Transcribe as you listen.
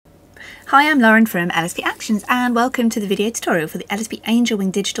Hi, I'm Lauren from LSP Actions and welcome to the video tutorial for the LSP Angel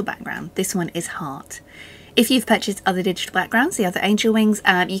Wing digital background. This one is Heart. If you've purchased other digital backgrounds, the other angel wings,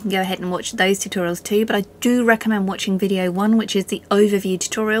 you can go ahead and watch those tutorials too, but I do recommend watching video 1, which is the overview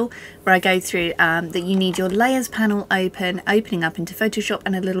tutorial, where I go through that you need your layers panel opening up into Photoshop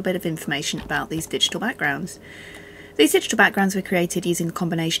and a little bit of information about these digital backgrounds. These digital backgrounds were created using a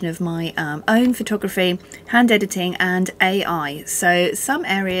combination of my own photography, hand editing and AI. So some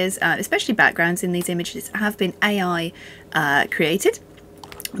areas, especially backgrounds in these images, have been AI created,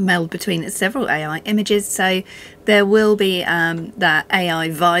 melded between several AI images. So there will be that AI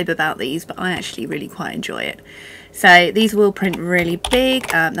vibe about these, but I actually really quite enjoy it. So these will print really big.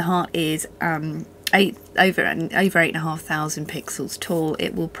 The heart is over 8,500 pixels tall.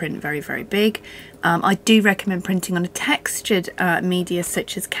 It will print very, very big. I do recommend printing on a textured media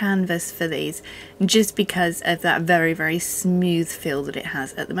such as canvas for these, just because of that very, very smooth feel that it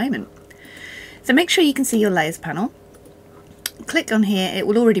has at the moment. So make sure you can see your layers panel. Click on here, it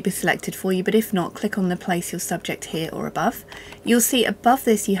will already be selected for you, but if not, click on the place your subject here or above. You'll see above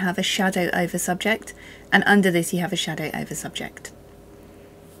this you have a shadow over subject, and under this you have a shadow over subject.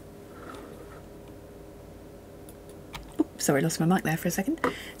 Sorry, lost my mic there for a second.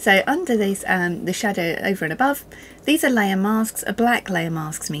 So under this, the shadow over and above, these are layer masks. A black layer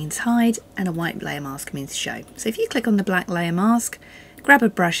mask means hide and a white layer mask means show. So if you click on the black layer mask, grab a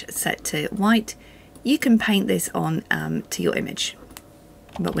brush set to white, you can paint this on to your image.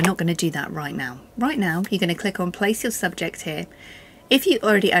 But we're not going to do that right now. Right now, you're going to click on place your subject here. If you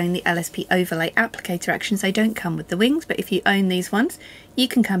already own the LSP overlay applicator actions, they don't come with the wings, but if you own these ones, you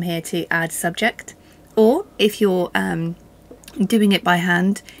can come here to add subject. Or if you're doing it by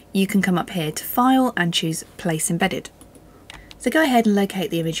hand, you can come up here to File and choose Place Embedded. So go ahead and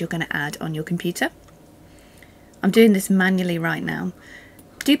locate the image you're going to add on your computer. I'm doing this manually right now.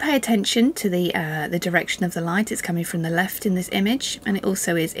 Do pay attention to the direction of the light. It's coming from the left in this image, and it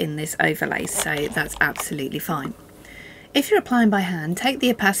also is in this overlay, so that's absolutely fine. If you're applying by hand, take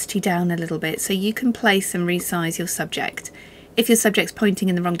the opacity down a little bit so you can place and resize your subject. If your subject's pointing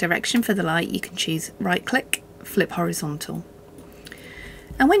in the wrong direction for the light, you can choose right click, flip horizontal.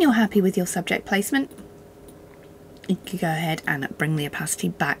 And when you're happy with your subject placement, you can go ahead and bring the opacity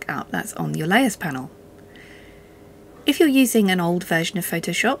back up. That's on your layers panel. If you're using an old version of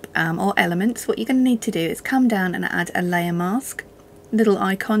Photoshop or Elements, what you're going to need to do is come down and add a layer mask, little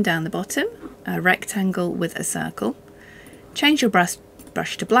icon down the bottom, a rectangle with a circle. Change your brush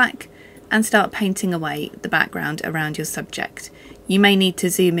to black and start painting away the background around your subject. You may need to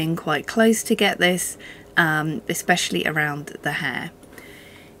zoom in quite close to get this, especially around the hair.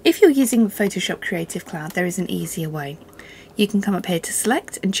 If you're using Photoshop Creative Cloud, there is an easier way. You can come up here to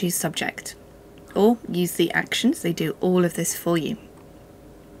select and choose subject, or use the actions. They do all of this for you.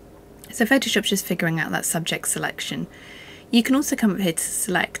 So Photoshop's just figuring out that subject selection. You can also come up here to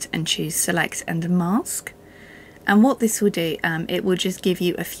select and choose select and mask. And what this will do, it will just give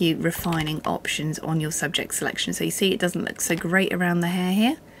you a few refining options on your subject selection. So you see it doesn't look so great around the hair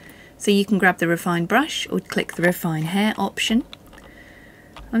here. So you can grab the refine brush or click the refine hair option.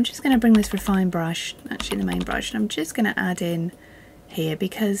 I'm just going to bring this refine brush, actually the main brush, and I'm just going to add in here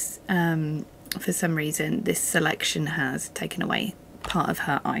because for some reason this selection has taken away part of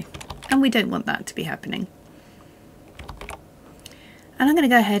her eye, and we don't want that to be happening. And I'm going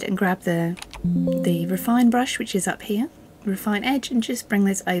to go ahead and grab the refine brush, which is up here, refine edge, and just bring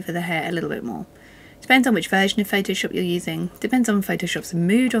this over the hair a little bit more. Depends on which version of Photoshop you're using, depends on Photoshop's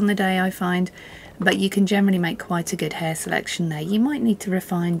mood on the day, I find, but you can generally make quite a good hair selection there. You might need to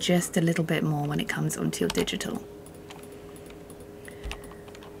refine just a little bit more when it comes onto your digital.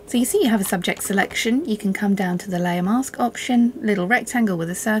 So you see you have a subject selection. You can come down to the layer mask option, little rectangle with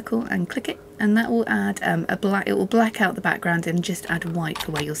a circle, and click it, and that will add it will black out the background and just add white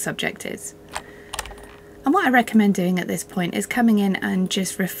for where your subject is. And what I recommend doing at this point is coming in and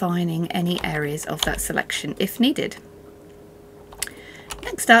just refining any areas of that selection if needed.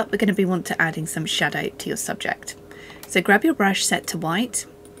 Next up, we're going to be adding some shadow to your subject. So grab your brush set to white,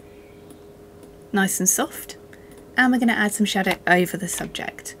 nice and soft, and we're going to add some shadow over the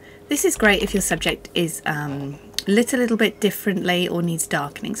subject. This is great if your subject is lit a little bit differently or needs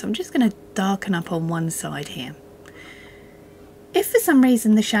darkening. So I'm just going to darken up on one side here. If for some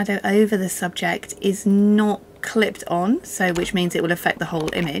reason the shadow over the subject is not clipped on, so which means it will affect the whole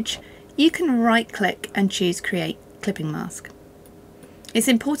image, you can right click and choose create clipping mask. It's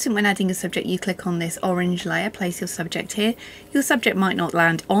important when adding a subject you click on this orange layer, place your subject here. Your subject might not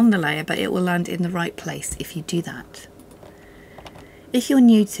land on the layer, but it will land in the right place if you do that. If you're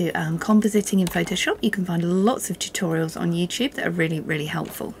new to compositing in Photoshop, you can find lots of tutorials on YouTube that are really, really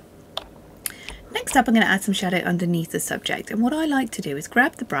helpful. Next up, I'm going to add some shadow underneath the subject, and what I like to do is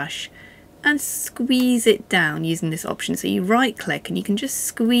grab the brush and squeeze it down using this option. So you right click and you can just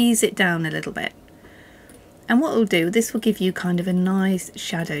squeeze it down a little bit. And what it'll do, this will give you kind of a nice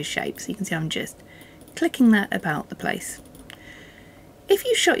shadow shape. So you can see I'm just clicking that about the place. If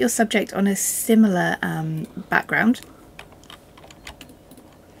you shot your subject on a similar background,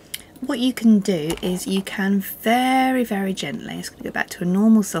 what you can do is you can very, very gently, I'm just going to go back to a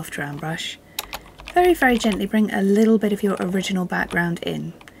normal soft round brush, very, very gently bring a little bit of your original background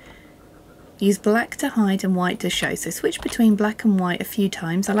in. Use black to hide and white to show, so switch between black and white a few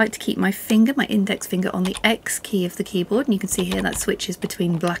times. I like to keep my finger, my index finger, on the X key of the keyboard, and you can see here that switches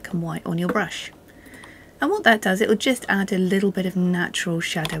between black and white on your brush. And what that does, it will just add a little bit of natural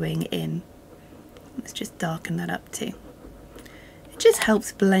shadowing in. Let's just darken that up too. It just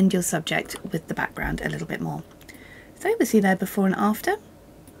helps blend your subject with the background a little bit more. So we see there before and after.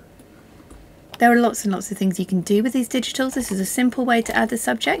 There are lots and lots of things you can do with these digitals. This is a simple way to add a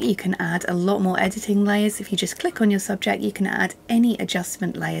subject. You can add a lot more editing layers. If you just click on your subject, you can add any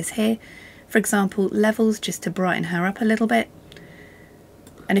adjustment layers here. For example, levels, just to brighten her up a little bit.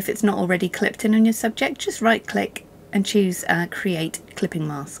 And if it's not already clipped in on your subject, just right click and choose Create Clipping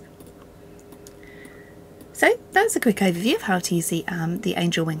Mask. So that's a quick overview of how to use the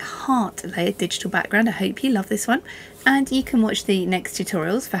Angel Wing Heart layered digital background. I hope you love this one, and you can watch the next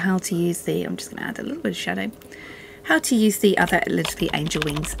tutorials for how to use the, I'm just going to add a little bit of shadow, how to use the other LSP Angel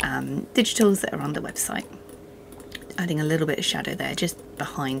Wings digitals that are on the website. Adding a little bit of shadow there just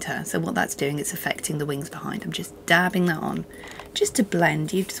behind her, so what that's doing, it's affecting the wings behind. I'm just dabbing that on just to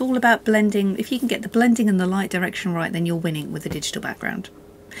blend. It's all about blending. If you can get the blending and the light direction right, then you're winning with the digital background.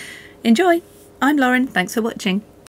 Enjoy! I'm Lauren, thanks for watching.